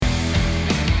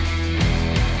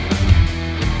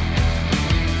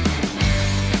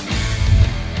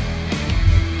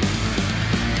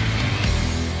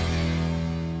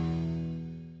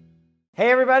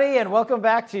Hey everybody, and welcome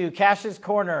back to Cash's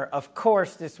Corner. Of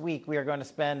course, this week we are going to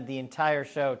spend the entire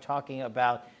show talking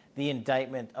about the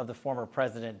indictment of the former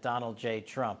president, Donald J.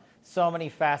 Trump. So many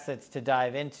facets to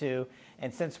dive into,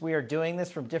 and since we are doing this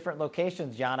from different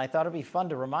locations, Jan, I thought it'd be fun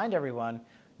to remind everyone,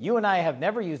 you and I have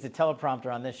never used a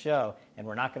teleprompter on this show, and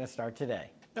we're not going to start today.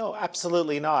 No,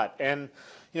 absolutely not. And,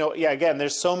 again,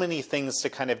 there's so many things to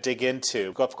kind of dig into.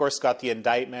 We've, of course, got the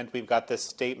indictment. We've got this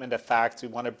statement of facts. We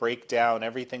want to break down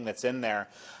everything that's in there.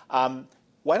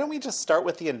 Why don't we just start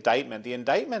with the indictment? The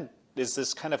indictment is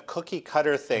this kind of cookie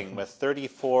cutter thing with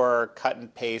 34 cut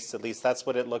and paste. At least that's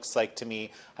what it looks like to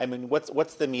me. I mean,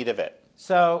 what's the meat of it?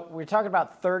 So we're talking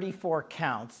about 34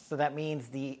 counts. So that means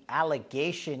the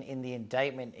allegation in the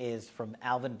indictment is from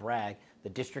Alvin Bragg, the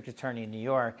district attorney in New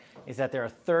York, is that there are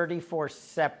 34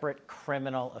 separate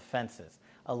criminal offenses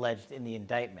alleged in the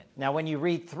indictment. Now, when you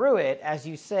read through it, as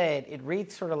you said, it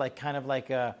reads sort of like kind of like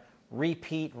a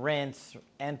repeat, rinse,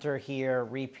 enter here,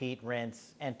 repeat,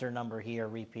 rinse, enter number here,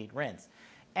 repeat, rinse.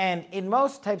 And in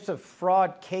most types of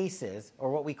fraud cases,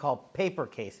 or what we call paper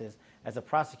cases as a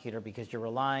prosecutor, because you're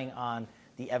relying on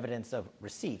the evidence of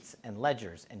receipts and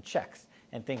ledgers and checks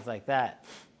and things like that,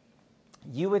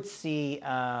 you would see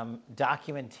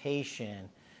documentation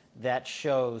that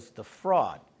shows the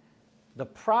fraud. The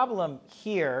problem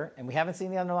here, and we haven't seen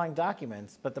the underlying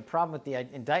documents, but the problem with the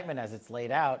indictment as it's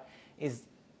laid out is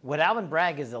what Alvin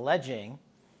Bragg is alleging,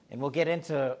 and we'll get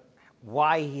into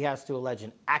why he has to allege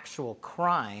an actual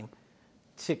crime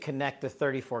to connect the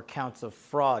 34 counts of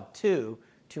fraud to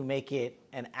make it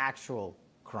an actual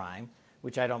crime,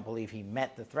 which I don't believe he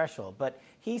met the threshold. But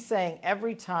he's saying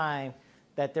every time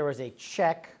that there was a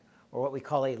check, or what we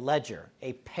call a ledger,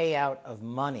 a payout of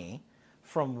money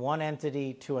from one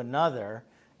entity to another,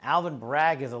 Alvin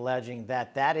Bragg is alleging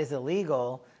that that is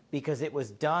illegal because it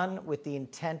was done with the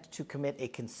intent to commit a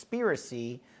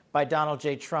conspiracy by Donald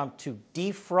J. Trump to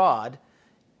defraud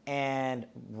and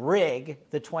rig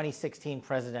the 2016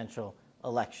 presidential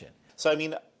election. So, I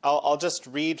mean, I'll just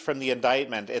read from the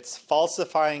indictment. It's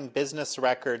falsifying business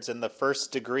records in the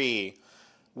first degree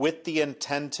with the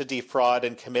intent to defraud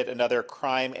and commit another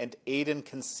crime and aid and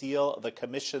conceal the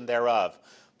commission thereof.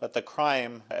 But the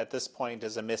crime at this point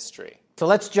is a mystery. So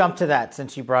let's jump to that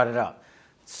since you brought it up.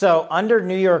 So under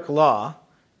New York law,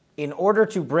 in order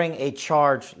to bring a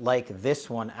charge like this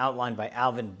one outlined by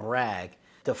Alvin Bragg,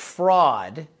 the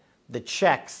fraud, the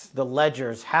checks, the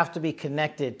ledgers have to be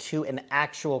connected to an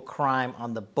actual crime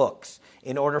on the books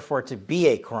in order for it to be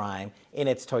a crime in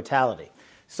its totality.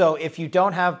 So if you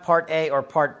don't have Part A or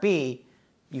Part B,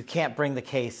 you can't bring the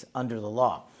case under the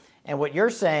law. And what you're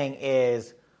saying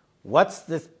is, what's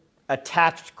the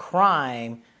attached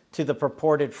crime to the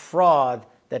purported fraud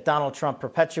that Donald Trump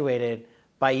perpetuated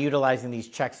by utilizing these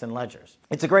checks and ledgers?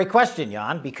 It's a great question,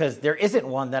 Jan, because there isn't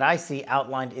one that I see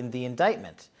outlined in the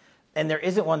indictment. And there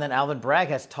isn't one that Alvin Bragg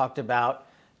has talked about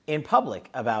in public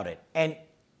about it. And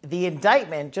the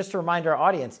indictment, just to remind our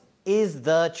audience, is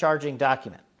the charging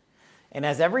document. And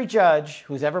as every judge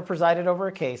who's ever presided over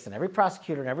a case, and every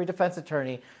prosecutor and every defense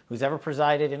attorney who's ever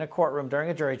presided in a courtroom during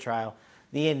a jury trial,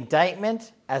 the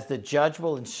indictment, as the judge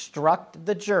will instruct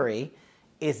the jury,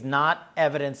 is not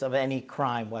evidence of any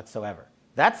crime whatsoever.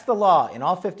 That's the law in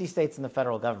all 50 states and the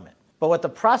federal government. But what the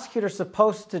prosecutor's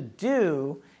supposed to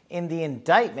do in the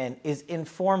indictment is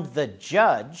inform the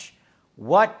judge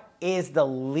what is the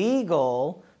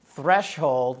legal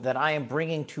threshold that I am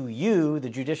bringing to you, the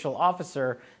judicial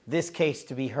officer, this case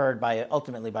to be heard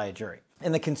ultimately by a jury.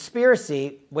 In the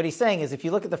conspiracy, what he's saying is, if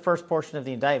you look at the first portion of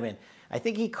the indictment, I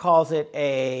think he calls it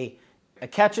a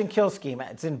catch and kill scheme.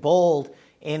 It's in bold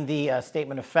in the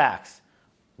statement of facts.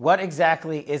 What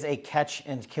exactly is a catch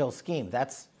and kill scheme?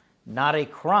 That's not a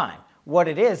crime. What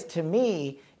it is, to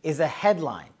me, is a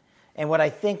headline. And what I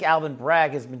think Alvin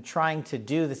Bragg has been trying to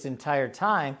do this entire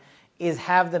time is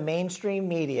have the mainstream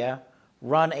media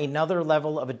run another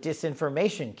level of a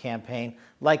disinformation campaign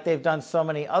like they've done so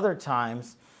many other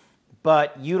times,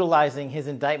 but utilizing his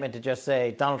indictment to just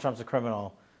say Donald Trump's a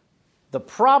criminal. The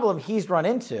problem he's run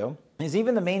into is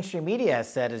even the mainstream media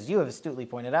has said, as you have astutely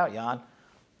pointed out, Jan,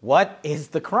 what is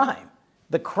the crime?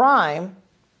 The crime,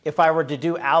 if I were to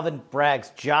do Alvin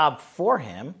Bragg's job for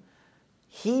him,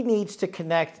 he needs to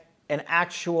connect an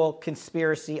actual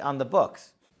conspiracy on the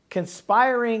books.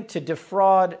 Conspiring to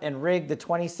defraud and rig the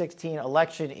 2016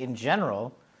 election in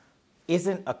general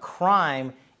isn't a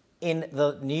crime in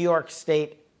the New York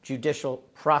State judicial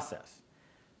process.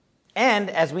 And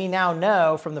as we now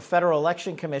know from the Federal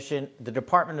Election Commission, the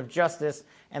Department of Justice,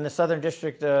 and the Southern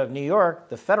District of New York,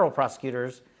 the federal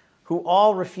prosecutors, who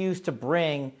all refused to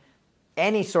bring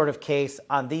any sort of case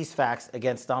on these facts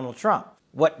against Donald Trump.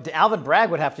 What Alvin Bragg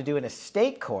would have to do in a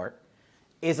state court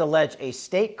is allege a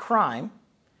state crime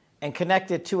and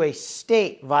connect it to a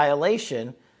state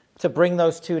violation to bring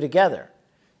those two together.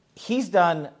 He's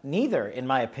done neither, in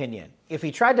my opinion. If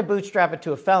he tried to bootstrap it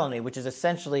to a felony, which is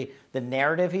essentially the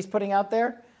narrative he's putting out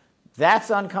there,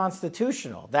 that's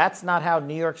unconstitutional. That's not how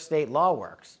New York state law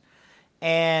works.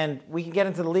 And we can get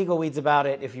into the legal weeds about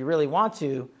it if you really want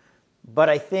to, but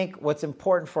I think what's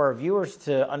important for our viewers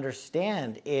to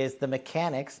understand is the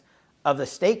mechanics of the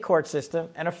state court system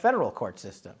and a federal court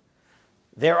system.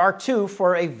 There are two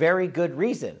for a very good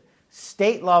reason.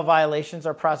 State law violations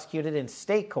are prosecuted in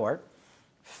state court.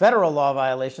 Federal law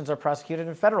violations are prosecuted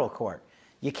in federal court.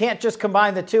 You can't just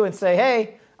combine the two and say,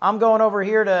 hey, I'm going over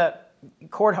here to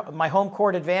court, my home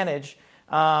court advantage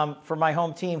for my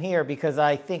home team here because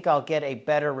I think I'll get a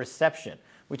better reception,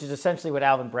 which is essentially what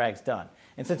Alvin Bragg's done.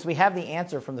 And since we have the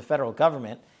answer from the federal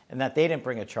government and that they didn't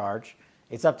bring a charge,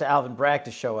 it's up to Alvin Bragg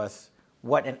to show us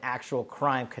what an actual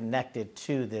crime connected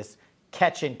to this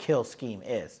catch and kill scheme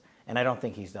is. And I don't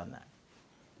think he's done that.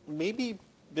 Maybe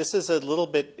this is a little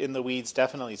bit in the weeds,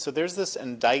 definitely. So there's this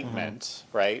indictment,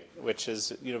 right, which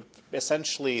is,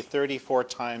 essentially 34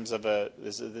 times of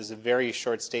there's a very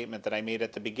short statement that I made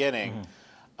at the beginning.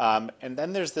 And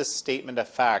then there's this statement of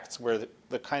facts where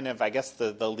the kind of, I guess,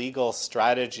 the legal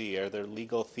strategy or the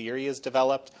legal theory is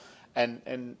developed.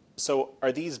 And so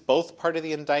are these both part of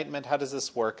the indictment? How does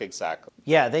this work exactly?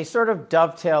 Yeah, they sort of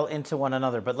dovetail into one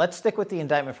another. But let's stick with the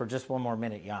indictment for just one more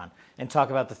minute, Jan, and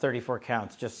talk about the 34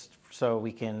 counts just so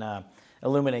we can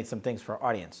illuminate some things for our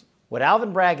audience. What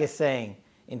Alvin Bragg is saying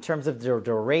in terms of the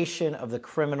duration of the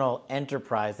criminal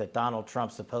enterprise that Donald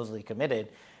Trump supposedly committed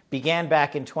began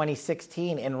back in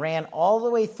 2016 and ran all the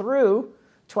way through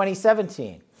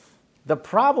 2017. The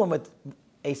problem with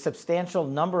a substantial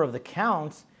number of the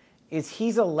counts is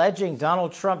he's alleging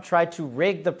Donald Trump tried to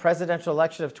rig the presidential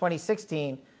election of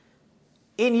 2016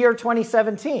 in year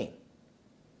 2017.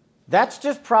 That's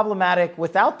just problematic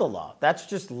without the law. That's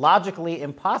just logically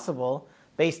impossible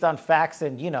based on facts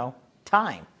and,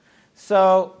 time.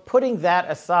 So putting that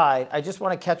aside, I just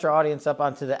want to catch our audience up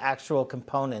onto the actual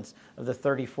components of the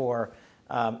 34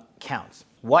 counts.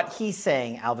 What he's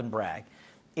saying, Alvin Bragg,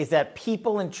 is that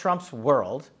people in Trump's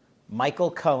world,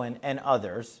 Michael Cohen and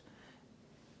others,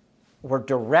 were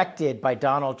directed by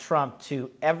Donald Trump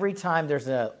to every time there's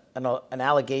an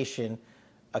allegation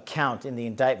account in the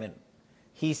indictment,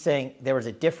 he's saying there was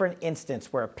a different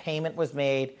instance where a payment was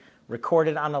made,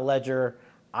 recorded on a ledger,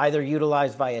 either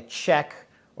utilized via check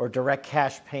or direct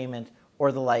cash payment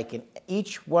or the like. And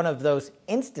each one of those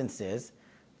instances,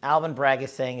 Alvin Bragg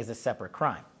is saying is a separate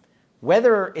crime.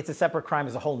 Whether it's a separate crime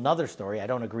is a whole nother story. I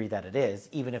don't agree that it is,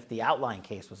 even if the outline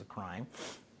case was a crime.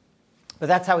 But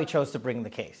that's how he chose to bring the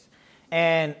case.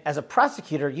 And as a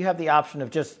prosecutor, you have the option of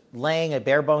just laying a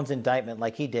bare bones indictment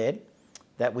like he did,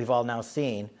 that we've all now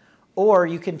seen, or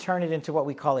you can turn it into what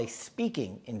we call a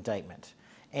speaking indictment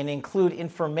and include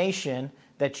information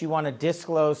that you want to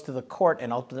disclose to the court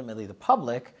and ultimately the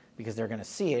public, because they're going to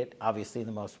see it, obviously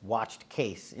the most watched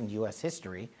case in U.S.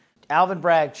 history. Alvin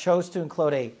Bragg chose to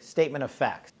include a statement of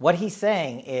facts. What he's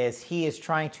saying is he is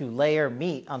trying to layer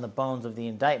meat on the bones of the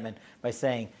indictment by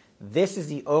saying this is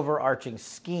the overarching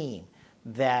scheme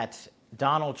that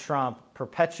Donald Trump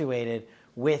perpetuated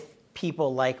with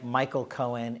people like Michael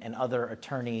Cohen and other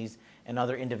attorneys and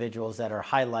other individuals that are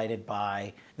highlighted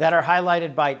by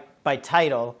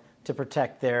title to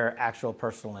protect their actual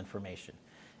personal information.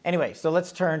 Anyway, so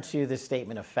let's turn to the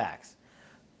statement of facts.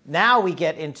 Now we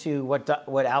get into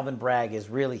what Alvin Bragg is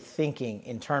really thinking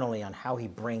internally on how he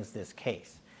brings this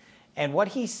case. And what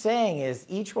he's saying is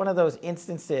each one of those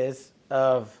instances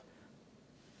of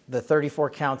the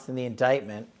 34 counts in the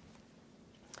indictment,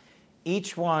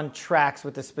 each one tracks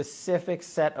with a specific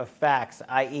set of facts,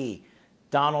 i.e.,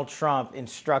 Donald Trump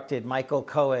instructed Michael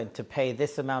Cohen to pay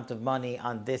this amount of money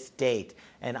on this date,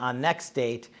 and on next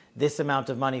date, this amount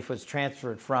of money was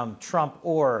transferred from Trump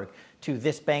org to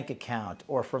this bank account,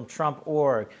 or from Trump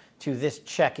org to this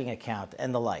checking account,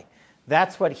 and the like.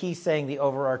 That's what he's saying the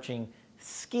overarching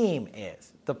scheme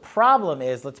is. The problem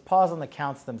is, let's pause on the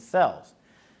counts themselves.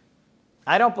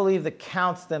 I don't believe the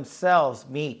counts themselves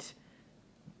meet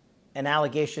an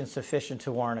allegation sufficient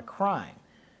to warrant a crime.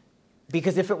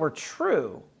 Because if it were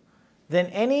true, then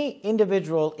any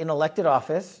individual in elected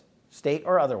office, state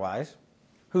or otherwise,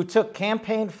 who took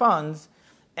campaign funds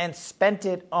and spent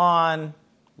it on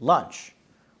lunch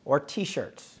or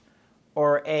T-shirts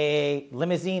or a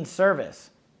limousine service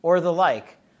or the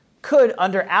like, could,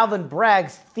 under Alvin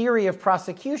Bragg's theory of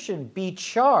prosecution, be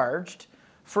charged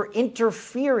for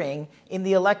interfering in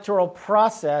the electoral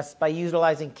process by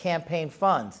utilizing campaign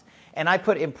funds. And I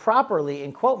put improperly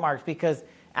in quote marks because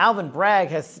Alvin Bragg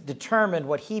has determined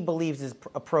what he believes is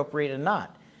appropriate and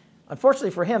not.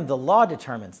 Unfortunately for him, the law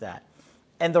determines that.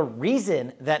 And the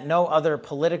reason that no other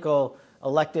political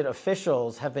elected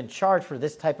officials have been charged for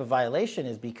this type of violation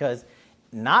is because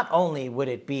not only would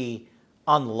it be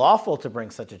unlawful to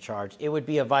bring such a charge, it would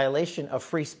be a violation of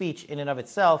free speech in and of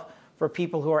itself for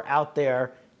people who are out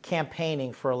there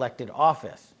campaigning for elected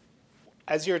office.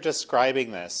 As you're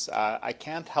describing this, I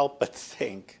can't help but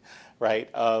think, right,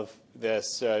 of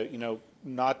this,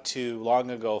 not too long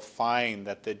ago fine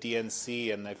that the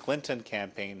DNC and the Clinton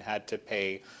campaign had to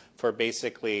pay for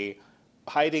basically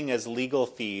hiding as legal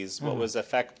fees what was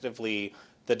effectively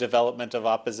the development of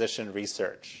opposition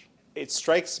research. It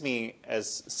strikes me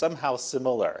as somehow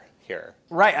similar here.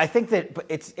 Right. I think that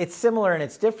it's similar and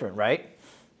it's different, right?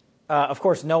 Of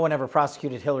course, no one ever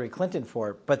prosecuted Hillary Clinton for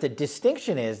it, but the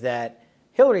distinction is that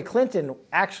Hillary Clinton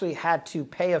actually had to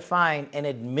pay a fine and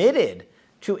admitted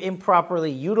to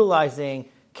improperly utilizing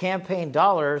campaign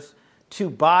dollars to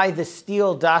buy the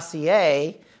Steele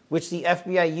dossier, which the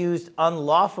FBI used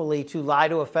unlawfully to lie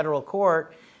to a federal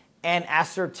court and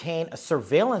ascertain a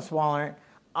surveillance warrant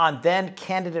on then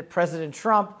candidate President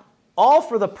Trump, all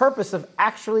for the purpose of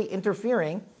actually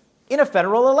interfering in a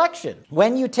federal election.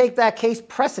 When you take that case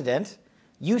precedent,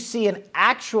 you see an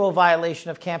actual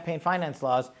violation of campaign finance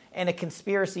laws and a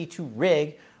conspiracy to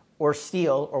rig or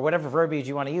steal, or whatever verbiage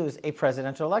you want to use, a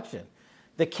presidential election.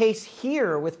 The case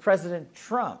here with President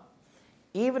Trump,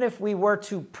 even if we were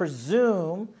to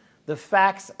presume the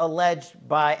facts alleged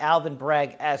by Alvin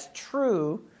Bragg as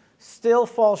true, still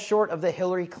falls short of the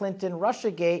Hillary Clinton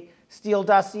Russiagate Steele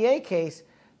dossier case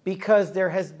because there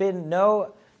has been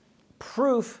no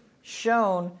proof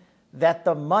shown that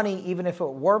the money, even if it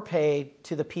were paid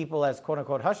to the people as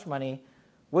quote-unquote hush money,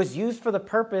 was used for the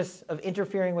purpose of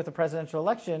interfering with the presidential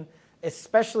election,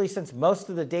 especially since most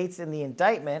of the dates in the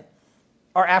indictment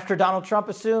are after Donald Trump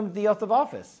assumed the oath of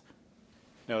office.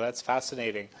 No, that's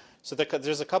fascinating. So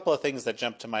there's a couple of things that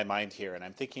jump to my mind here, and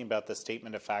I'm thinking about the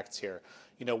statement of facts here.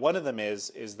 One of them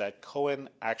is that Cohen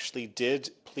actually did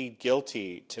plead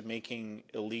guilty to making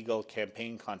illegal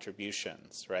campaign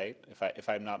contributions, right? If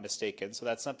I'm not mistaken. So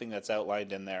that's something that's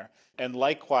outlined in there. And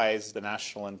likewise, the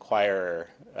National Enquirer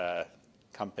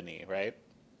company, right?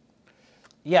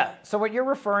 Yeah. So what you're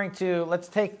referring to, let's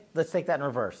take that in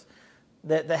reverse.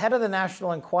 The head of the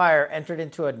National Enquirer entered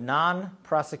into a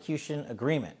non-prosecution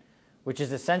agreement, which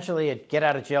is essentially a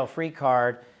get-out-of-jail-free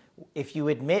card. If you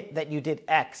admit that you did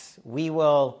X, we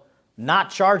will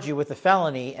not charge you with a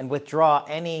felony and withdraw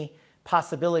any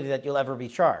possibility that you'll ever be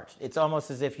charged. It's almost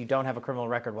as if you don't have a criminal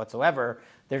record whatsoever.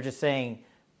 They're just saying,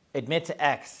 admit to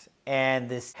X. And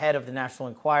this head of the National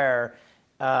Enquirer,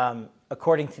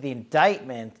 according to the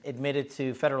indictment, admitted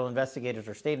to federal investigators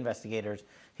or state investigators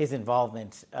his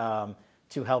involvement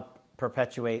to help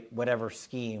perpetuate whatever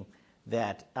scheme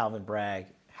that Alvin Bragg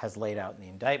has laid out in the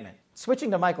indictment. Switching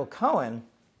to Michael Cohen,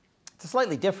 it's a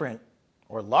slightly different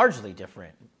or largely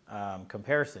different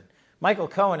comparison. Michael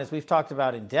Cohen, as we've talked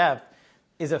about in depth,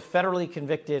 is a federally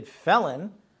convicted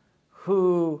felon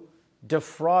who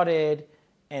defrauded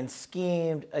and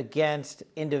schemed against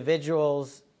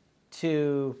individuals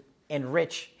to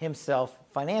enrich himself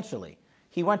financially.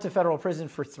 He went to federal prison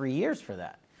for 3 years for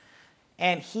that.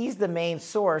 And he's the main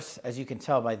source, as you can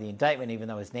tell by the indictment, even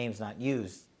though his name's not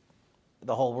used.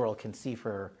 The whole world can see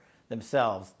for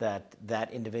themselves that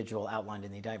that individual outlined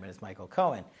in the indictment is Michael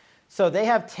Cohen. So they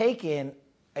have taken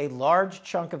a large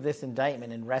chunk of this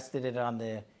indictment and rested it on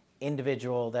the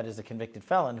individual that is a convicted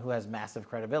felon who has massive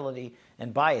credibility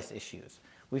and bias issues.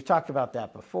 We've talked about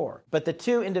that before. But the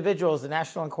two individuals, the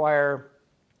National Enquirer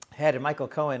head and Michael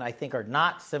Cohen, I think are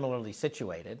not similarly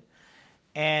situated.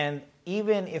 And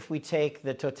even if we take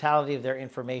the totality of their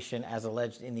information as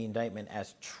alleged in the indictment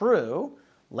as true,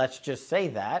 let's just say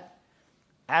that,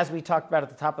 as we talked about at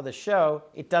the top of the show,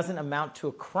 it doesn't amount to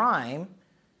a crime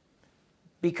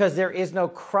because there is no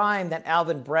crime that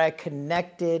Alvin Bragg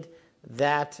connected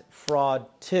that fraud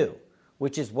to,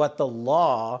 which is what the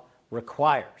law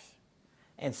requires.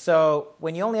 And so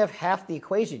when you only have half the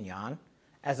equation, Jan,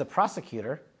 as a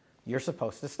prosecutor, you're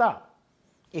supposed to stop.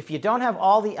 If you don't have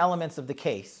all the elements of the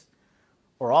case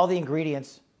or all the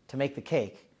ingredients to make the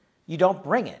cake, you don't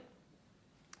bring it.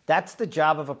 That's the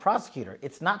job of a prosecutor.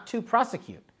 It's not to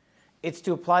prosecute. It's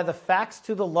to apply the facts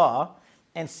to the law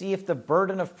and see if the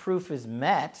burden of proof is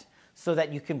met so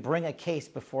that you can bring a case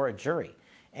before a jury.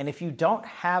 And if you don't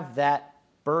have that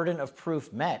burden of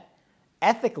proof met,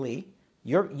 ethically,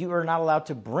 you are not allowed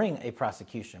to bring a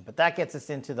prosecution. But that gets us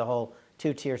into the whole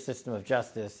two-tier system of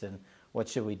justice and what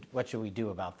should we do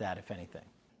about that, if anything?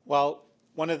 Well,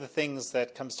 one of the things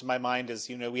that comes to my mind is,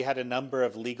 we had a number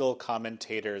of legal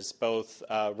commentators, both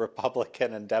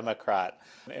Republican and Democrat,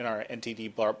 in our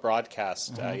NTD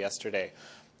broadcast yesterday.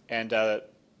 And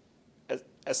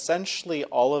essentially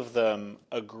all of them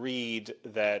agreed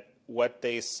that what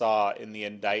they saw in the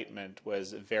indictment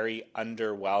was very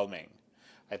underwhelming.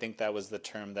 I think that was the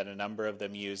term that a number of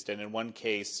them used. And in one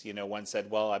case, one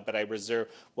said, well, but I reserve,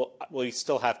 well, we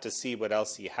still have to see what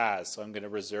else he has, so I'm going to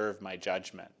reserve my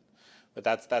judgment. But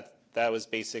that was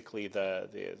basically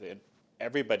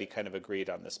everybody kind of agreed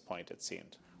on this point, it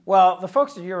seemed. Well, the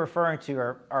folks that you're referring to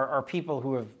are people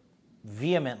who are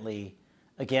vehemently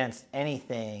against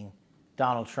anything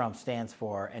Donald Trump stands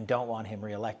for and don't want him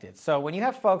reelected. So when you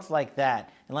have folks like that,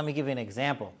 and let me give you an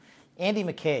example. Andy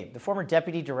McCabe, the former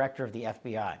deputy director of the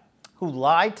FBI, who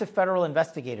lied to federal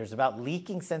investigators about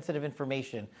leaking sensitive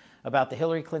information about the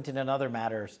Hillary Clinton and other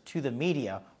matters to the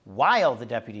media while the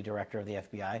deputy director of the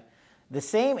FBI, the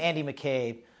same Andy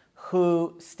McCabe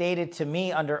who stated to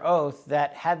me under oath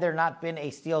that had there not been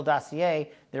a Steele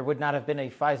dossier, there would not have been a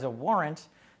FISA warrant,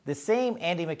 the same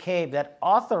Andy McCabe that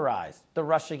authorized the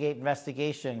Russiagate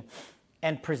investigation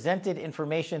and presented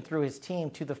information through his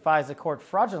team to the FISA court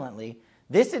fraudulently,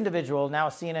 this individual, now a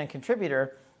CNN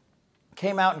contributor,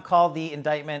 came out and called the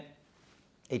indictment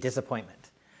a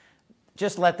disappointment.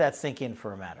 Just let that sink in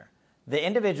for a matter. The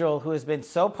individual who has been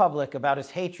so public about his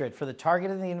hatred for the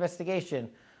target of the investigation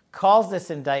calls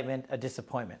this indictment a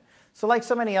disappointment. So like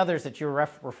so many others that you're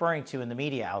referring to in the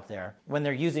media out there, when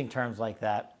they're using terms like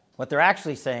that, what they're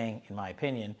actually saying, in my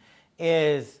opinion,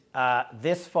 is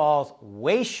this falls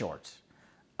way short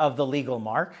of the legal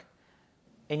mark.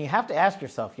 And you have to ask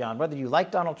yourself, Jan, whether you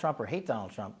like Donald Trump or hate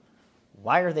Donald Trump,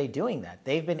 why are they doing that?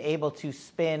 They've been able to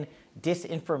spin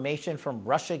disinformation from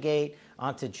Russiagate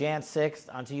onto Jan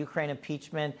 6th, onto Ukraine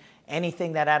impeachment,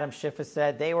 anything that Adam Schiff has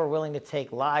said, they were willing to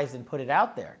take lies and put it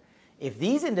out there. If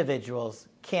these individuals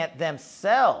can't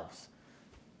themselves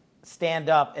stand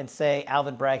up and say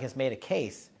Alvin Bragg has made a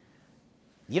case,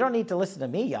 you don't need to listen to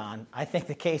me, Jan. I think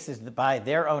the case is, by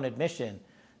their own admission,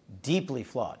 deeply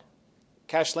flawed.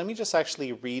 Kash, let me just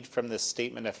actually read from this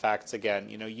statement of facts again.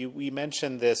 We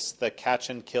mentioned the catch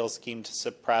and kill scheme to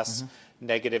suppress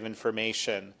negative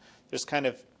information. There's kind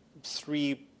of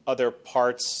three other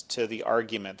parts to the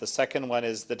argument. The second one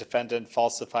is the defendant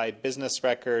falsified business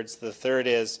records. The third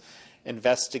is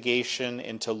investigation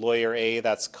into Lawyer A,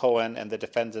 that's Cohen, and the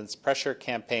defendant's pressure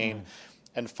campaign.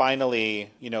 And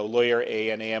finally, Lawyer A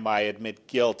and AMI admit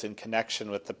guilt in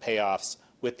connection with the payoffs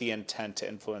with the intent to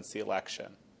influence the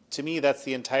election. To me, that's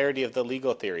the entirety of the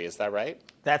legal theory. Is that right?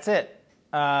 That's it.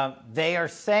 They are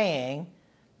saying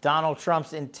Donald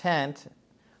Trump's intent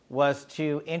was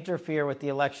to interfere with the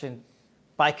election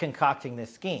by concocting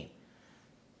this scheme.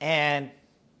 And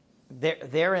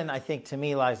therein, I think, to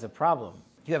me, lies the problem.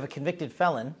 You have a convicted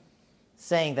felon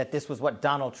saying that this was what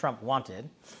Donald Trump wanted,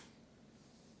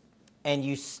 and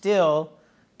you still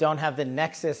don't have the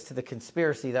nexus to the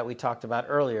conspiracy that we talked about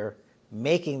earlier,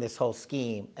 making this whole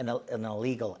scheme an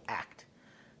illegal act.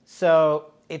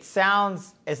 So it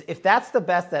sounds as if that's the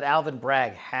best that Alvin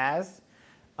Bragg has,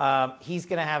 he's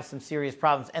going to have some serious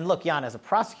problems. And look, Jan, as a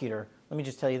prosecutor, let me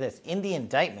just tell you this. In the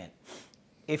indictment,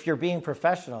 if you're being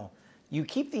professional, you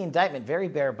keep the indictment very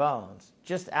bare bones,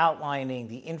 just outlining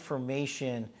the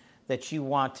information that you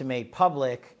want to make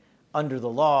public under the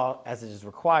law as it is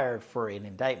required for an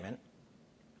indictment.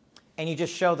 And you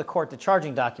just show the court the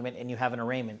charging document and you have an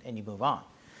arraignment and you move on.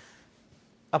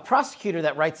 A prosecutor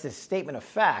that writes this statement of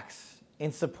facts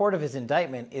in support of his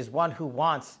indictment is one who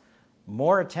wants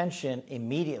more attention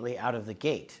immediately out of the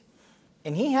gate.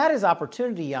 And he had his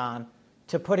opportunity, Jan,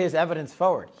 to put his evidence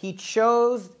forward. He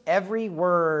chose every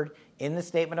word in the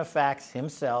statement of facts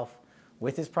himself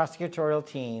with his prosecutorial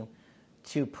team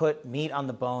to put meat on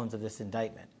the bones of this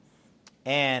indictment.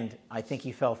 And I think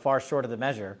he fell far short of the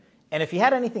measure. And if he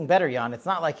had anything better, Jan, it's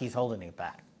not like he's holding it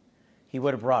back. He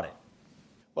would have brought it.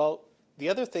 Well, the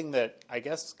other thing that I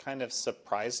guess kind of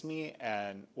surprised me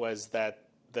was that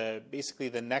basically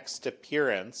the next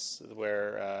appearance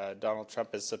where Donald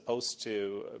Trump is supposed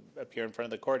to appear in front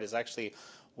of the court is actually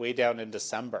way down in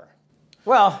December.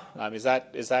 Well, is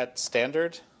that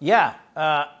standard? Yeah.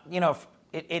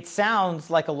 It sounds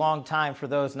like a long time for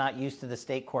those not used to the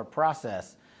state court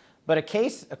process. But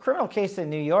a criminal case in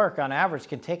New York, on average,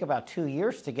 can take about 2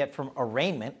 years to get from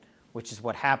arraignment, which is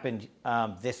what happened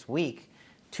this week,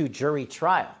 to jury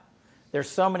trial. There's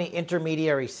so many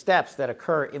intermediary steps that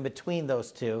occur in between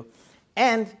those two.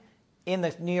 And in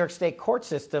the New York State court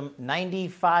system,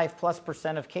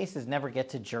 95+% of cases never get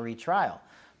to jury trial.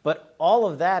 But all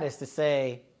of that is to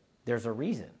say there's a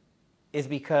reason, is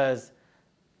because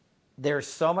there's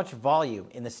so much volume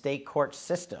in the state court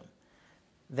system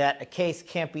that a case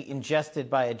can't be ingested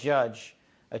by a judge,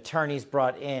 attorneys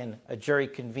brought in, a jury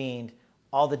convened,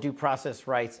 all the due process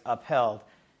rights upheld,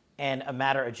 and a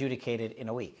matter adjudicated in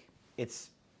a week. It's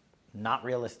not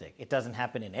realistic. It doesn't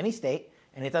happen in any state,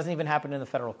 and it doesn't even happen in the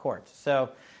federal courts.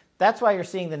 So that's why you're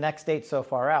seeing the next date so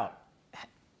far out.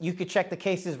 You could check the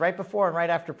cases right before and right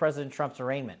after President Trump's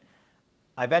arraignment.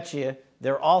 I bet you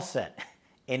they're all set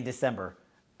in December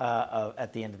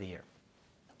at the end of the year.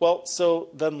 Well, so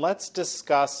then let's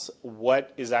discuss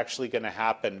what is actually going to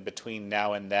happen between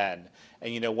now and then.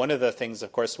 And, one of the things,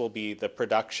 of course, will be the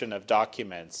production of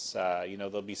documents.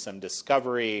 There'll be some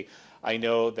discovery. I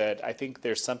know that I think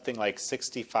there's something like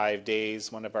 65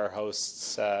 days. One of our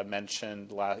hosts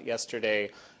mentioned yesterday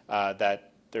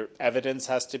that the evidence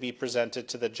has to be presented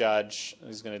to the judge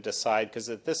who's going to decide, because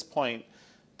at this point,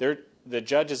 the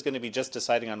judge is going to be just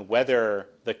deciding on whether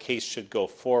the case should go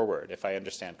forward, if I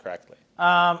understand correctly.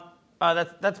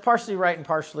 That's partially right and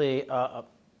partially a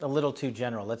little too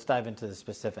general. Let's dive into the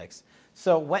specifics.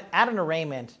 So at an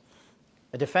arraignment,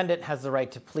 a defendant has the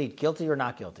right to plead guilty or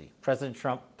not guilty. President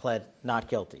Trump pled not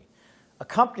guilty.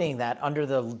 Accompanying that, under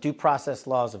the due process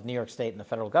laws of New York State and the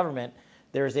federal government,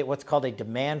 there is what's called a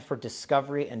demand for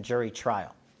discovery and jury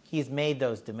trial. He's made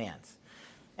those demands,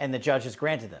 and the judge has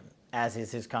granted them, as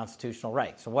is his constitutional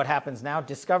right. So what happens now?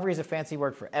 Discovery is a fancy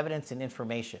word for evidence and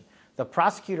information. The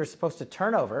prosecutor is supposed to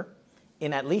turn over,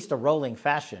 in at least a rolling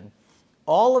fashion,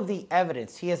 all of the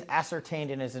evidence he has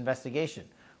ascertained in his investigation.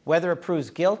 Whether it proves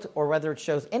guilt or whether it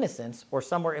shows innocence or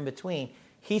somewhere in between,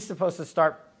 he's supposed to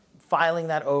start filing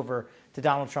that over to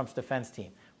Donald Trump's defense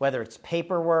team. Whether it's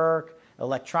paperwork,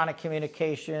 electronic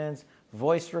communications,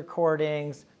 voice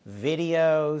recordings,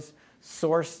 videos,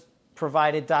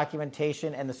 source-provided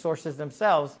documentation, and the sources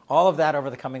themselves, all of that over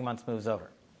the coming months moves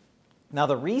over. Now,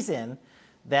 the reason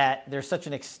that there's such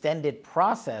an extended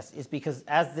process is because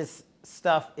as this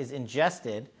stuff is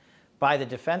ingested by the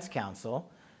defense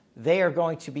counsel, they are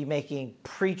going to be making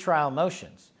pretrial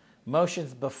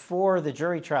motions before the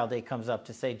jury trial date comes up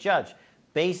to say, Judge,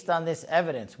 based on this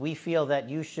evidence, we feel that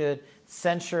you should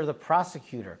censure the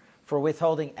prosecutor for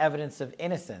withholding evidence of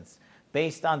innocence.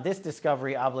 Based on this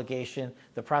discovery obligation,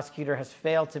 the prosecutor has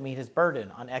failed to meet his burden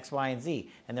on X, Y, and Z,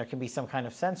 and there can be some kind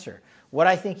of censure. What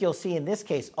I think you'll see in this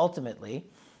case ultimately,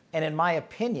 and in my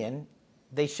opinion,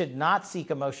 they should not seek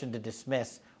a motion to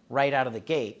dismiss right out of the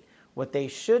gate. What they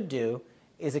should do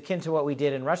is akin to what we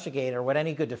did in Russiagate, or what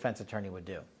any good defense attorney would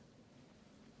do.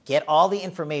 Get all the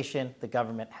information the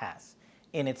government has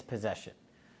in its possession.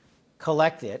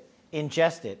 Collect it,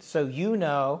 ingest it, so you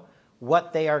know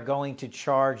what they are going to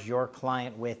charge your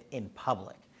client with in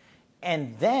public.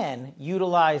 And then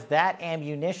utilize that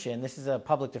ammunition. This is a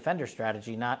public defender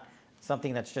strategy, not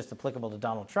something that's just applicable to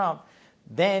Donald Trump.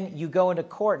 Then you go into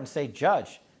court and say,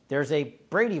 Judge, there's a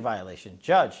Brady violation.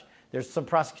 Judge, there's some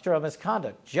prosecutorial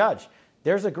misconduct. Judge,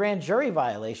 there's a grand jury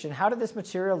violation. How did this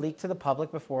material leak to the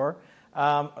public before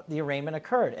the arraignment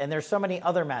occurred? And there's so many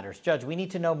other matters. Judge, we need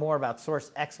to know more about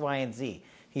source X, Y, and Z.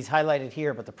 He's highlighted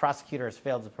here, but the prosecutor has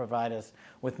failed to provide us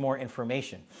with more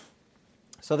information.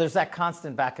 So there's that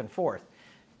constant back and forth.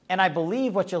 And I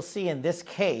believe what you'll see in this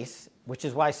case, which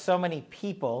is why so many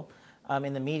people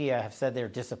in the media have said they're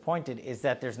disappointed, is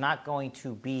that there's not going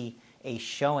to be a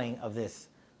showing of this,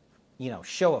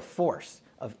 show of force,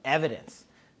 of evidence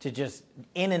to just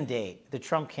inundate the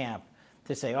Trump camp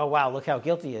to say, oh, wow, look how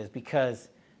guilty he is, because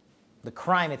the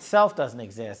crime itself doesn't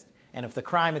exist. And if the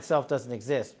crime itself doesn't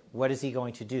exist, what is he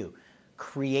going to do?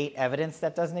 Create evidence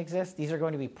that doesn't exist? These are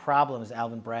going to be problems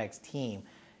Alvin Bragg's team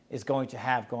is going to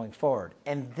have going forward.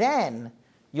 And then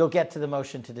you'll get to the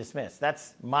motion to dismiss.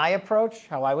 That's my approach,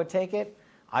 how I would take it.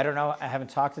 I don't know. I haven't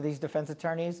talked to these defense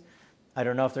attorneys. I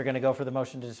don't know if they're going to go for the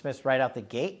motion to dismiss right out the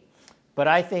gate. But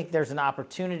I think there's an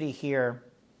opportunity here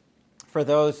for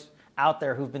those out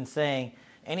there who've been saying,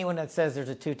 anyone that says there's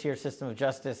a two-tier system of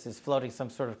justice is floating some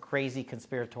sort of crazy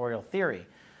conspiratorial theory.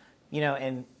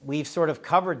 And we've sort of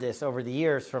covered this over the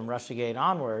years from Russiagate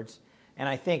onwards. And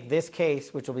I think this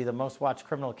case, which will be the most watched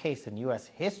criminal case in U.S.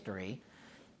 history,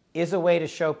 is a way to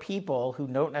show people who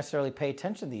don't necessarily pay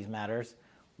attention to these matters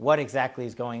what exactly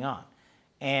is going on.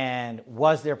 And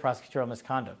was there prosecutorial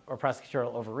misconduct or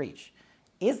prosecutorial overreach?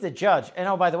 Is the judge, and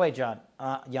oh, by the way, Jan,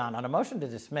 on a motion to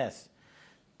dismiss,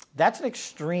 that's an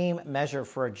extreme measure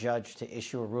for a judge to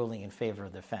issue a ruling in favor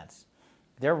of the defense.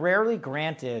 They're rarely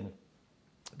granted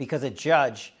because a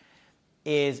judge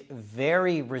is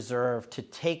very reserved to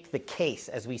take the case,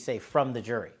 as we say, from the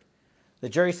jury. The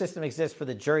jury system exists for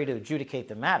the jury to adjudicate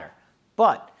the matter.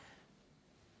 But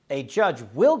a judge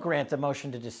will grant a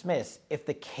motion to dismiss if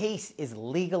the case is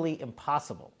legally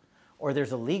impossible, or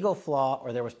there's a legal flaw,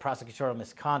 or there was prosecutorial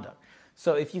misconduct.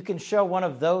 So if you can show one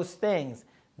of those things,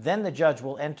 then the judge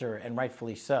will enter, and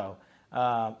rightfully so,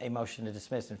 a motion to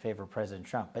dismiss in favor of President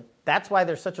Trump. But that's why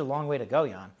there's such a long way to go,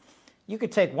 Jan. You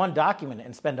could take one document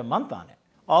and spend a month on it.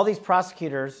 All these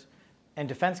prosecutors and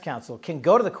defense counsel can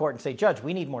go to the court and say, Judge,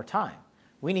 we need more time.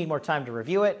 We need more time to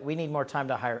review it. We need more time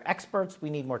to hire experts. We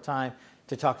need more time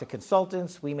to talk to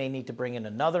consultants. We may need to bring in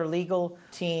another legal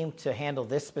team to handle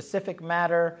this specific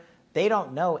matter. They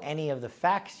don't know any of the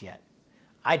facts yet.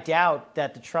 I doubt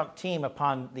that the Trump team,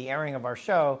 upon the airing of our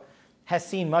show, has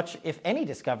seen much, if any,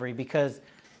 discovery, because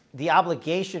the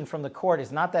obligation from the court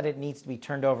is not that it needs to be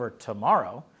turned over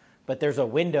tomorrow, but there's a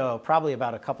window, probably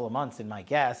about a couple of months in my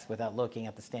guess, without looking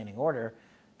at the standing order,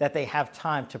 that they have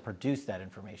time to produce that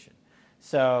information.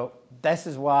 So this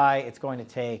is why it's going to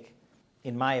take,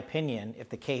 in my opinion, if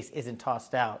the case isn't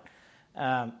tossed out,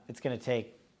 it's going to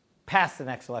take past the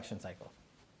next election cycle.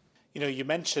 You know, you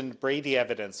mentioned Brady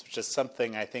evidence, which is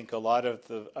something I think a lot of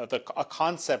a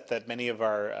concept that many of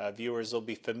our viewers will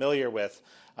be familiar with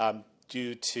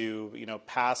due to, you know,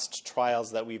 past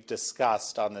trials that we've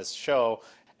discussed on this show.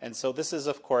 And so this is,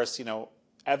 of course, you know,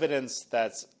 evidence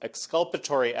that's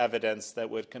exculpatory evidence that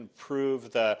would can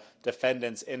prove the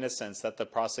defendant's innocence that the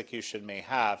prosecution may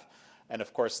have. And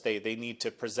of course, they need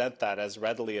to present that as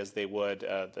readily as they would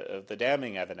the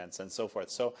damning evidence and so forth.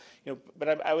 So, you know,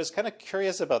 but I was kind of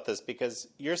curious about this because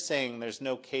you're saying there's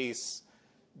no case,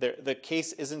 the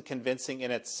case isn't convincing in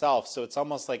itself. So it's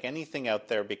almost like anything out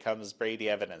there becomes Brady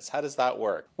evidence. How does that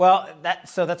work? Well,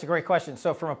 that's a great question.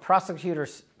 So from a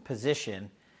prosecutor's position,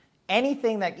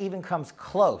 anything that even comes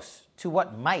close to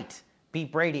what might be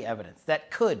Brady evidence,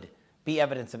 that could be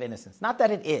evidence of innocence, not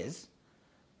that it is,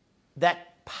 that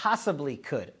possibly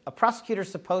could. A prosecutor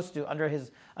is supposed to,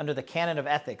 under the canon of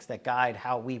ethics that guide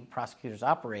how we prosecutors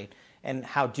operate and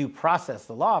how due process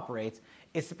the law operates,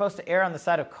 is supposed to err on the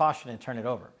side of caution and turn it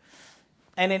over.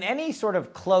 And in any sort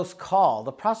of close call,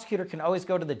 the prosecutor can always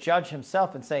go to the judge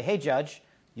himself and say, hey, judge,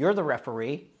 you're the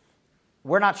referee.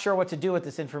 We're not sure what to do with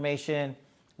this information.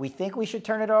 We think we should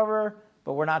turn it over,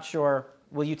 but we're not sure.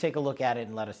 Will you take a look at it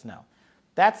and let us know?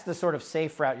 That's the sort of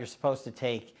safe route you're supposed to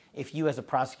take if you as a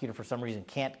prosecutor for some reason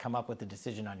can't come up with a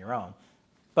decision on your own.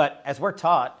 But as we're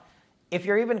taught, if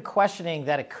you're even questioning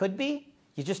that it could be,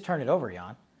 you just turn it over,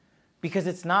 Jan, because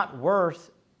it's not worth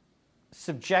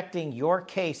subjecting your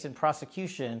case in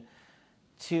prosecution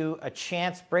to a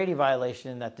chance Brady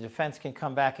violation that the defense can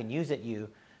come back and use at you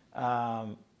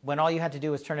when all you had to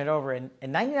do was turn it over. And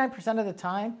 99% of the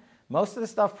time, most of the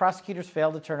stuff prosecutors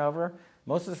fail to turn over,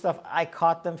 most of the stuff I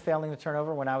caught them failing to turn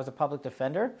over when I was a public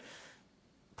defender,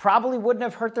 probably wouldn't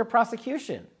have hurt their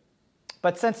prosecution.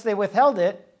 But since they withheld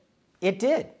it, it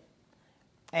did.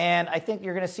 And I think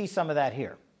you're going to see some of that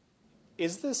here.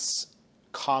 Is this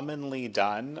commonly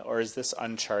done, or is this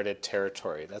uncharted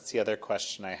territory? That's the other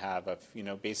question I have of, you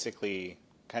know, basically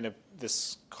kind of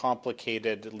this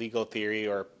complicated legal theory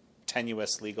or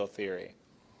tenuous legal theory.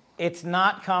 It's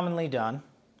not commonly done.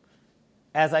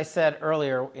 As I said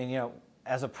earlier, you know,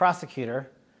 as a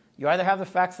prosecutor, you either have the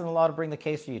facts in the law to bring the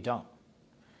case or you don't.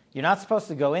 You're not supposed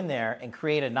to go in there and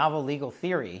create a novel legal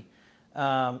theory.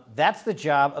 That's the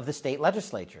job of the state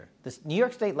legislature. The New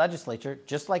York State legislature,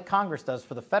 just like Congress does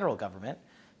for the federal government,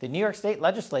 the New York State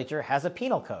legislature has a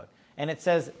penal code. And it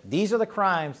says, these are the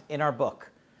crimes in our book.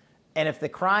 And if the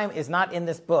crime is not in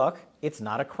this book, it's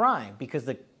not a crime because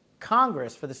the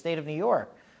Congress for the state of New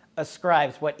York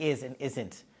ascribes what is and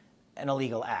isn't an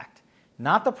illegal act.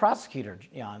 Not the prosecutor,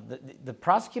 Jan. The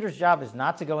prosecutor's job is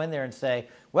not to go in there and say,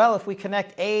 well, if we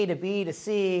connect A to B to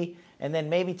C and then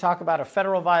maybe talk about a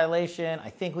federal violation,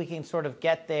 I think we can sort of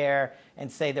get there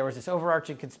and say there was this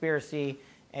overarching conspiracy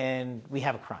and we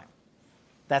have a crime.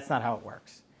 That's not how it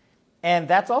works. And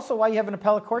that's also why you have an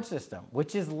appellate court system,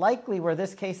 which is likely where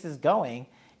this case is going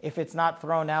if it's not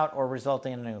thrown out or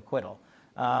resulting in an acquittal.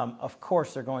 Of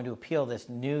course, they're going to appeal this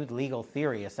new legal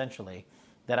theory, essentially,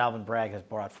 that Alvin Bragg has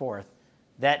brought forth,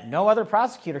 that no other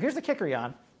prosecutor, here's the kicker,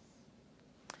 Jan.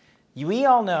 We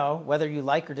all know, whether you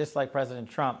like or dislike President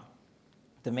Trump,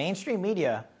 the mainstream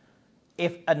media,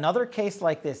 if another case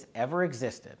like this ever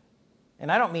existed,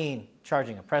 and I don't mean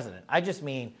charging a president, I just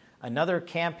mean another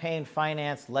campaign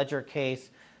finance ledger case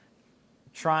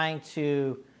trying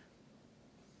to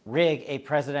rig a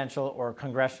presidential or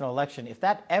congressional election, if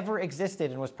that ever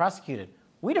existed and was prosecuted,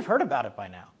 we'd have heard about it by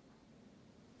now.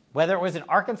 Whether it was in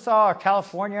Arkansas or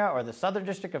California or the Southern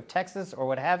District of Texas or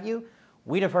what have you,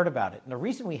 we'd have heard about it. And the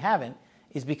reason we haven't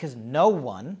is because no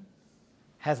one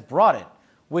has brought it,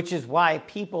 which is why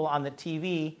people on the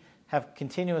TV have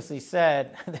continuously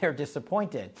said they're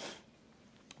disappointed,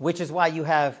 which is why you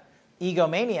have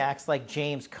egomaniacs like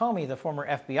James Comey, the former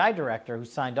FBI director who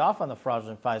signed off on the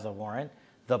fraudulent FISA warrant,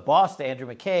 the boss to Andrew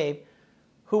McCabe,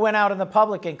 who went out in the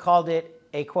public and called it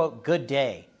a, quote, good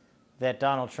day that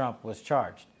Donald Trump was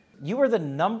charged. You were the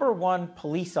 #1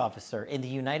 police officer in the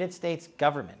United States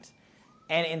government.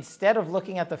 And instead of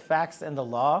looking at the facts and the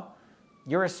law,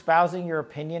 you're espousing your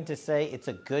opinion to say it's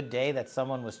a good day that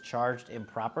someone was charged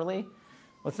improperly?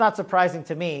 Well, it's not surprising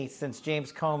to me, since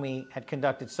James Comey had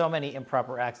conducted so many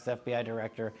improper acts as FBI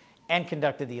director and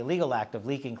conducted the illegal act of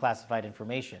leaking classified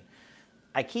information.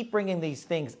 I keep bringing these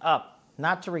things up,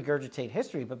 not to regurgitate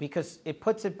history, but because it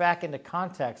puts it back into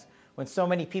context when so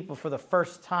many people for the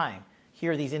first time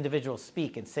hear these individuals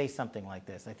speak and say something like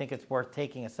this. I think it's worth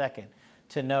taking a second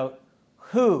to note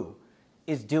who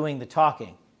is doing the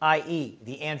talking, i.e.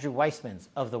 the Andrew Weissmans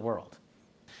of the world.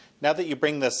 Now that you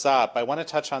bring this up, I want to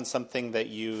touch on something that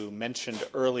you mentioned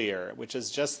earlier, which is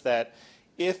just that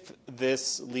if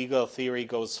this legal theory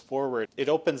goes forward, it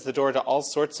opens the door to all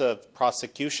sorts of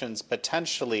prosecutions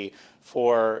potentially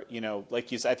for,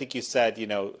 like I think you said,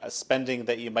 spending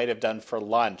that you might have done for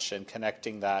lunch and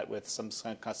connecting that with some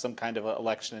kind of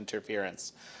election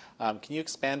interference. Can you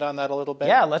expand on that a little bit?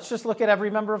 Yeah, let's just look at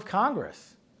every member of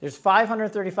Congress. There's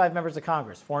 535 members of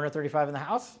Congress, 435 in the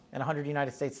House, and 100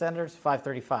 United States senators,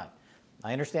 535.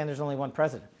 I understand there's only one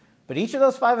president. But each of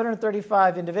those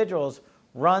 535 individuals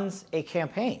runs a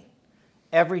campaign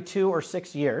every 2 or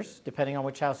 6 years, depending on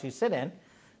which house you sit in.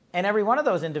 And every one of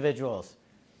those individuals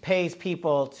pays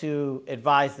people to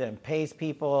advise them, pays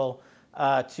people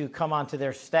to come onto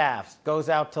their staffs, goes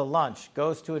out to lunch,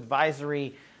 goes to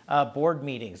advisory board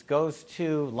meetings, goes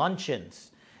to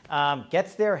luncheons,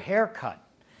 gets their hair cut,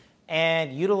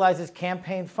 and utilizes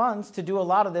campaign funds to do a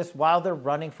lot of this while they're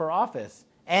running for office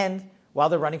and while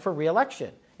they're running for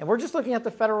re-election. And we're just looking at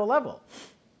the federal level.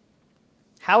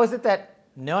 How is it that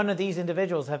none of these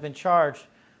individuals have been charged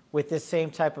with this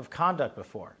same type of conduct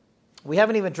before? We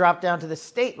haven't even dropped down to the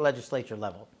state legislature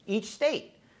level. Each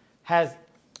state has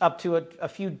up to a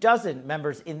few dozen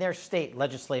members in their state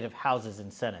legislative houses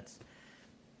and senates.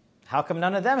 How come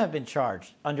none of them have been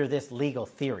charged under this legal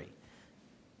theory?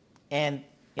 And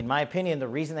in my opinion, the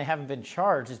reason they haven't been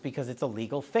charged is because it's a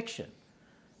legal fiction.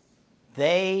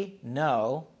 They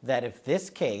know that if this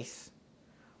case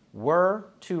were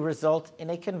to result in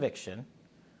a conviction,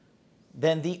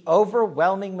 then the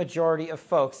overwhelming majority of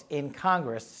folks in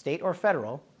Congress, state or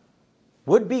federal,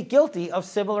 would be guilty of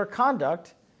similar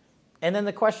conduct. And then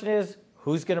the question is,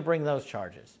 who's going to bring those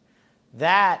charges?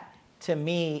 That, to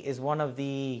me, is one of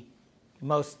the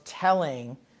most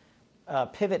telling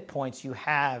pivot points you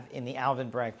have in the Alvin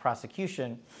Bragg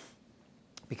prosecution,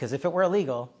 because if it were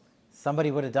illegal,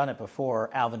 somebody would have done it before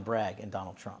Alvin Bragg and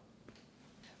Donald Trump.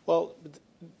 Well,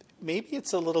 maybe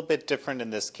it's a little bit different in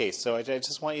this case. So I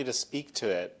just want you to speak to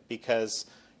it because,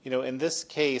 in this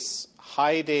case,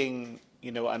 hiding,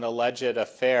 an alleged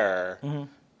affair,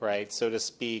 right, so to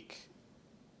speak,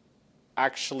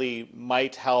 actually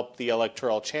might help the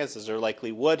electoral chances or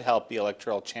likely would help the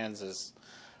electoral chances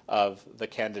of the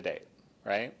candidate,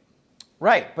 right?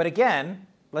 Right. But again,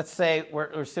 let's say we're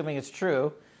assuming it's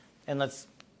true, and let's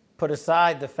put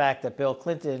aside the fact that Bill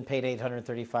Clinton paid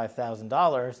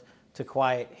 $835,000 to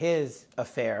quiet his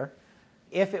affair.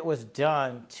 If it was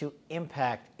done to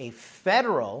impact a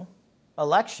federal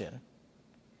election,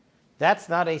 that's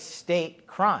not a state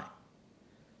crime.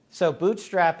 So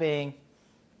bootstrapping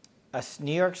a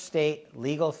New York State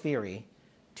legal theory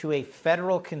to a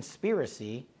federal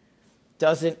conspiracy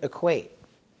doesn't equate.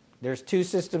 There's two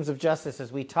systems of justice,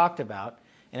 as we talked about,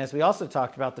 and as we also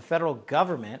talked about, the federal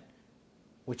government,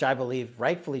 which I believe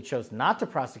rightfully chose not to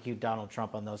prosecute Donald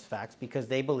Trump on those facts because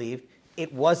they believed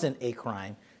it wasn't a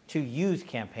crime to use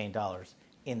campaign dollars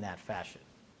in that fashion.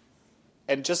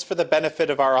 And just for the benefit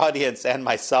of our audience and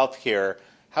myself here,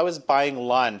 how is buying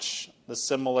lunch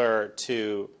similar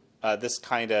to this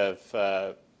kind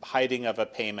of hiding of a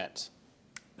payment?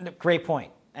 Great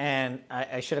point. And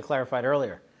I should have clarified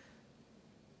earlier.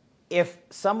 If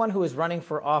someone who is running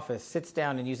for office sits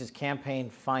down and uses campaign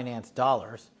finance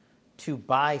dollars to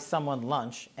buy someone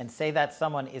lunch and say that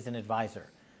someone is an advisor,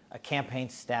 a campaign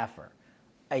staffer,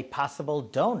 a possible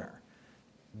donor,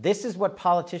 this is what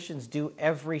politicians do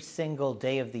every single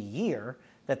day of the year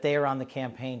that they are on the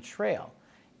campaign trail.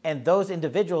 And those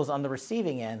individuals on the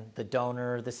receiving end, the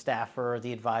donor, the staffer,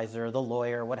 the advisor, the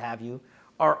lawyer, what have you,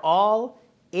 are all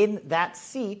in that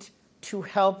seat to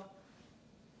help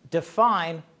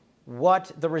define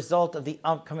what the result of the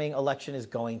upcoming election is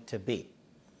going to be.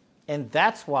 And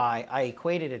that's why I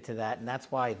equated it to that, and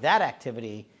that's why that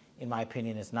activity, in my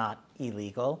opinion, is not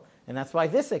illegal, and that's why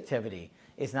this activity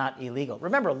is not illegal.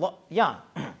 Remember, Jan,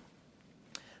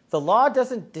 The law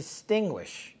doesn't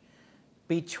distinguish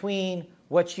between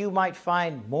what you might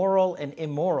find moral and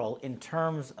immoral in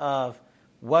terms of,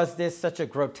 was this such a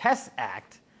grotesque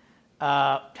act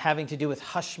having to do with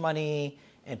hush money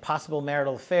and possible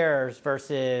marital affairs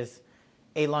versus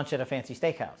a lunch at a fancy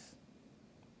steakhouse.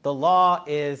 The law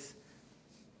is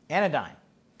anodyne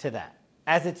to that,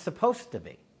 as it's supposed to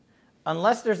be.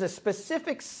 Unless there's a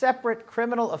specific separate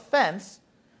criminal offense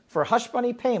for hush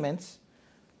money payments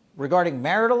regarding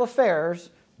marital affairs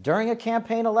during a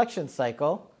campaign election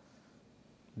cycle,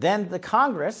 then the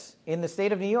Congress in the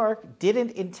state of New York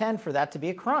didn't intend for that to be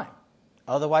a crime.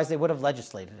 Otherwise, they would have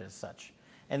legislated it as such.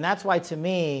 And that's why, to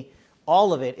me,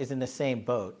 all of it is in the same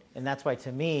boat. And that's why,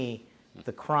 to me,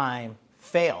 the crime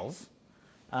fails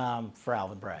for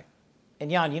Alvin Bragg. And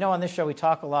Jan, you know, on this show, we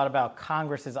talk a lot about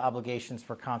Congress's obligations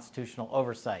for constitutional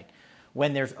oversight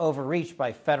when there's overreach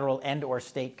by federal and or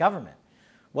state government.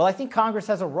 Well, I think Congress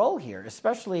has a role here,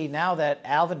 especially now that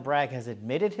Alvin Bragg has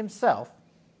admitted himself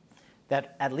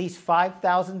that at least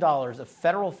 $5,000 of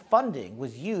federal funding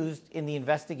was used in the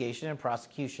investigation and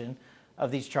prosecution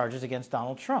of these charges against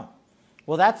Donald Trump.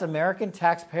 Well, that's American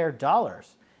taxpayer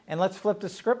dollars. And let's flip the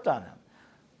script on them.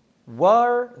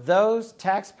 Were those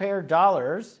taxpayer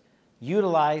dollars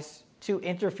utilized to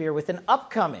interfere with an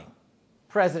upcoming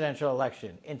presidential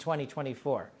election in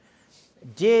 2024?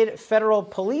 Did federal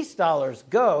police dollars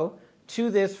go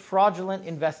to this fraudulent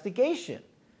investigation?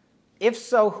 If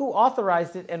so, who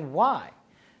authorized it and why?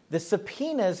 The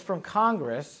subpoenas from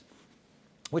Congress,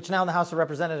 which now in the House of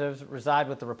Representatives reside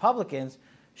with the Republicans,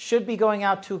 should be going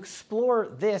out to explore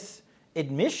this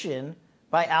admission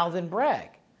by Alvin Bragg.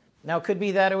 Now, it could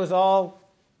be that it was all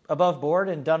above board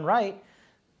and done right,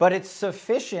 but it's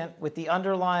sufficient with the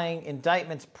underlying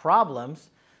indictment's problems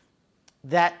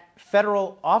that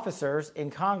federal officers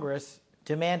in Congress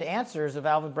demand answers of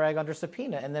Alvin Bragg under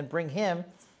subpoena and then bring him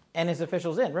and his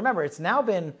officials in. Remember, it's now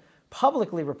been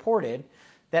publicly reported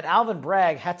that Alvin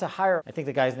Bragg had to hire, I think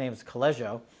the guy's name is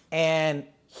Colegio, and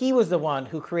he was the one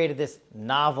who created this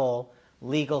novel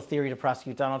legal theory to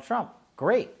prosecute Donald Trump.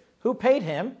 Great. Who paid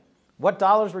him? What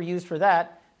dollars were used for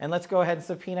that? And let's go ahead and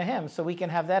subpoena him so we can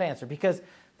have that answer. Because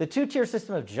the two-tier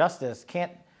system of justice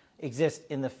can't exist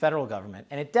in the federal government,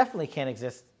 and it definitely can't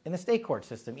exist in the state court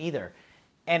system either.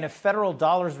 And if federal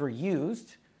dollars were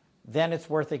used, then it's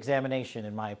worth examination,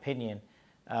 in my opinion,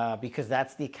 because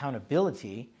that's the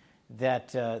accountability that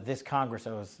this Congress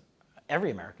owes every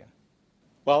American.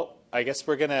 Well, I guess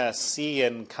we're going to see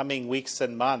in coming weeks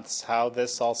and months how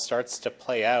this all starts to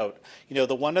play out. You know,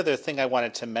 the one other thing I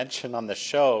wanted to mention on the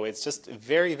show, it's just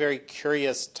very, very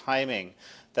curious timing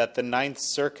that the Ninth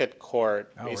Circuit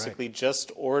Court basically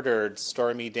just ordered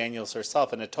Stormy Daniels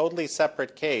herself in a totally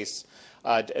separate case,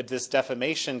 this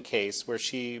defamation case where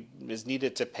she is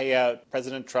needed to pay out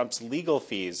President Trump's legal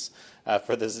fees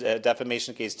for this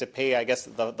defamation case, to pay, I guess,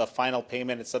 the final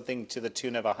payment. It's something to the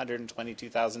tune of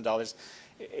 $122,000.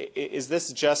 Is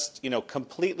this just, you know,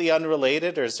 completely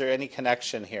unrelated, or is there any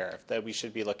connection here that we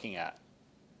should be looking at?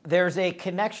 There's a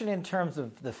connection in terms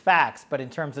of the facts, but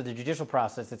in terms of the judicial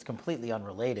process, it's completely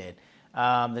unrelated.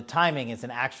 The timing is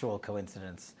an actual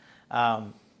coincidence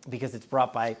because it's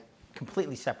brought by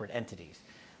completely separate entities.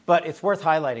 But it's worth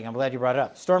highlighting. I'm glad you brought it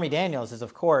up. Stormy Daniels is,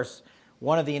 of course,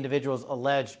 one of the individuals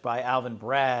alleged by Alvin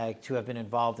Bragg to have been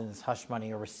involved in this hush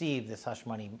money or received this hush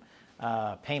money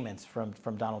payments from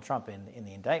Donald Trump in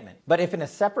the indictment. But if in a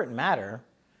separate matter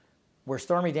where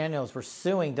Stormy Daniels were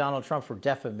suing Donald Trump for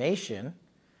defamation,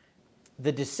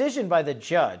 the decision by the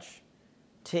judge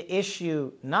to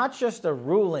issue not just a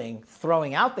ruling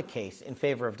throwing out the case in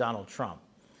favor of Donald Trump,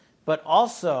 but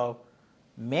also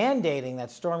mandating that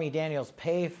Stormy Daniels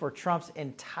pay for Trump's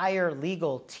entire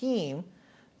legal team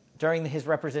during his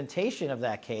representation of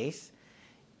that case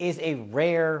is a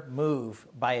rare move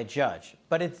by a judge.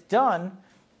 But it's done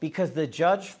because the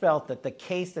judge felt that the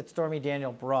case that Stormy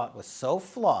Daniels brought was so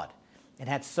flawed and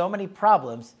had so many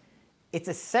problems, it's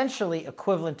essentially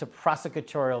equivalent to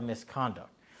prosecutorial misconduct.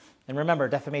 And remember, a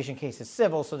defamation case is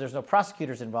civil, so there's no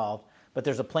prosecutors involved, but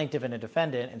there's a plaintiff and a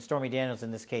defendant, and Stormy Daniels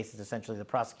in this case is essentially the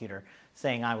prosecutor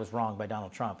saying I was wronged by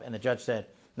Donald Trump. And the judge said,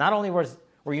 not only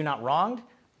were you not wronged,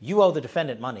 you owe the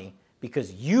defendant money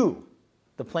because you,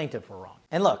 the plaintiff, were wrong.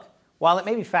 And look, while it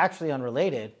may be factually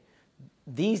unrelated,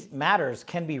 these matters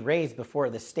can be raised before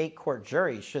the state court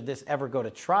jury should this ever go to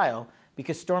trial,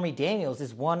 because Stormy Daniels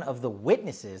is one of the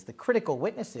witnesses, the critical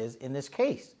witnesses in this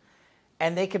case.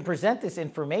 And they can present this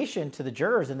information to the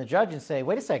jurors and the judge and say,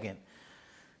 wait a second,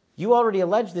 you already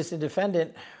alleged this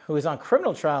defendant who is on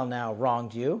criminal trial now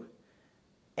wronged you,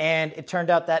 and it turned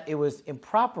out that it was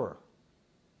improper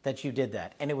that you did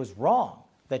that, and it was wrong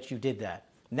that you did that.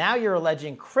 Now you're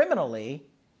alleging criminally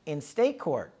in state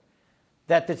court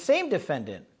that the same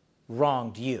defendant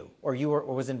wronged you, or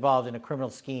was involved in a criminal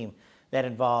scheme that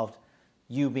involved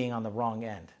you being on the wrong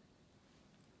end.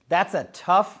 That's a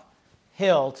tough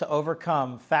hill to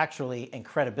overcome factually and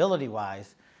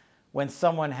credibility-wise when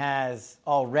someone has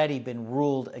already been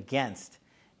ruled against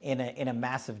in a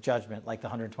massive judgment like the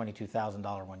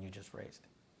 $122,000 one you just raised.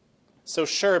 So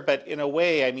sure, but in a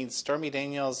way, I mean, Stormy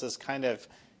Daniels is kind of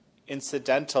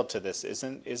incidental to this,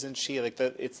 isn't she? Like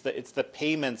it's the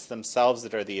payments themselves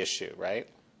that are the issue, right?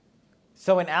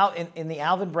 So in the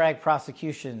Alvin Bragg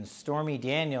prosecution, Stormy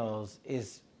Daniels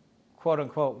is, quote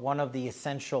unquote, one of the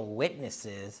essential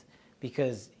witnesses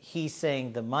because he's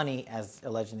saying the money, as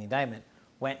alleged in the indictment,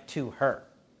 went to her.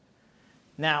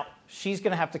 Now, she's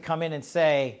going to have to come in and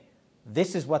say,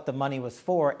 this is what the money was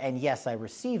for, and yes, I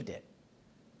received it.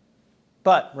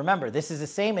 But remember, this is the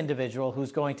same individual who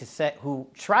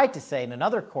tried to say in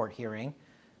another court hearing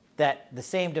that the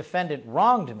same defendant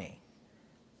wronged me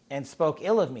and spoke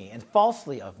ill of me and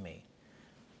falsely of me.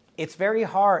 It's very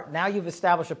hard. Now you've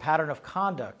established a pattern of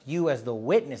conduct, you as the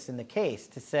witness in the case,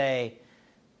 to say,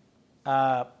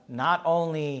 not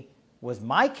only was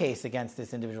my case against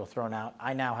this individual thrown out,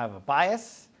 I now have a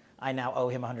bias. I now owe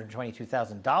him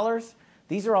 $122,000.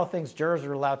 These are all things jurors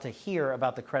are allowed to hear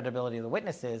about the credibility of the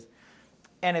witnesses.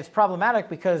 And it's problematic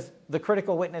because the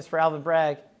critical witness for Alvin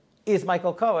Bragg is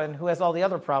Michael Cohen, who has all the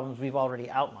other problems we've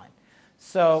already outlined.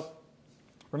 So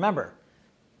remember,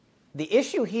 the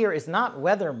issue here is not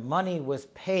whether money was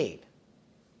paid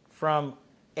from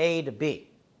A to B.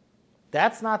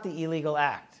 That's not the illegal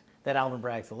act that Alvin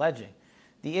Bragg's alleging.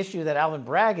 The issue that Alvin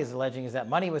Bragg is alleging is that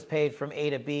money was paid from A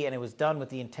to B and it was done with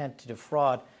the intent to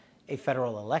defraud a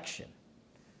federal election.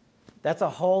 That's a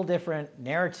whole different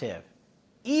narrative.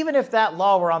 Even if that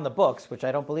law were on the books, which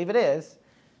I don't believe it is,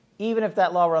 even if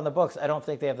that law were on the books, I don't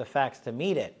think they have the facts to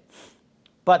meet it.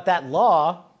 But that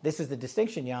law, this is the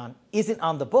distinction, Jan, isn't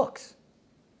on the books.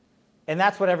 And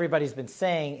that's what everybody's been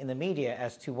saying in the media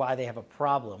as to why they have a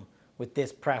problem with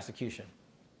this prosecution.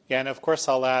 Yeah, and of course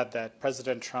I'll add that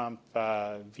President Trump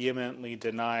vehemently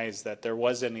denies that there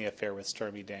was any affair with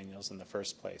Stormy Daniels in the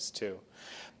first place, too.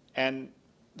 And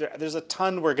there's a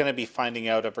ton we're going to be finding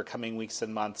out over coming weeks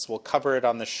and months. We'll cover it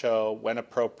on the show when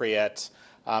appropriate.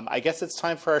 I guess it's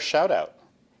time for our shout-out.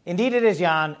 Indeed it is,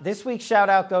 Jan. This week's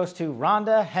shout-out goes to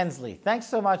Rhonda Hensley. Thanks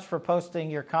so much for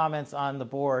posting your comments on the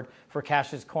board for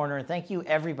Kash's Corner, and thank you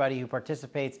everybody who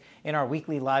participates in our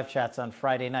weekly live chats on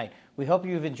Friday night. We hope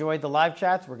you've enjoyed the live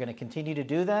chats. We're going to continue to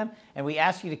do them, and we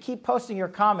ask you to keep posting your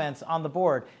comments on the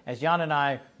board as Jan and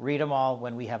I read them all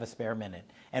when we have a spare minute.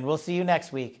 And we'll see you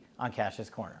next week on Kash's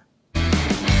Corner.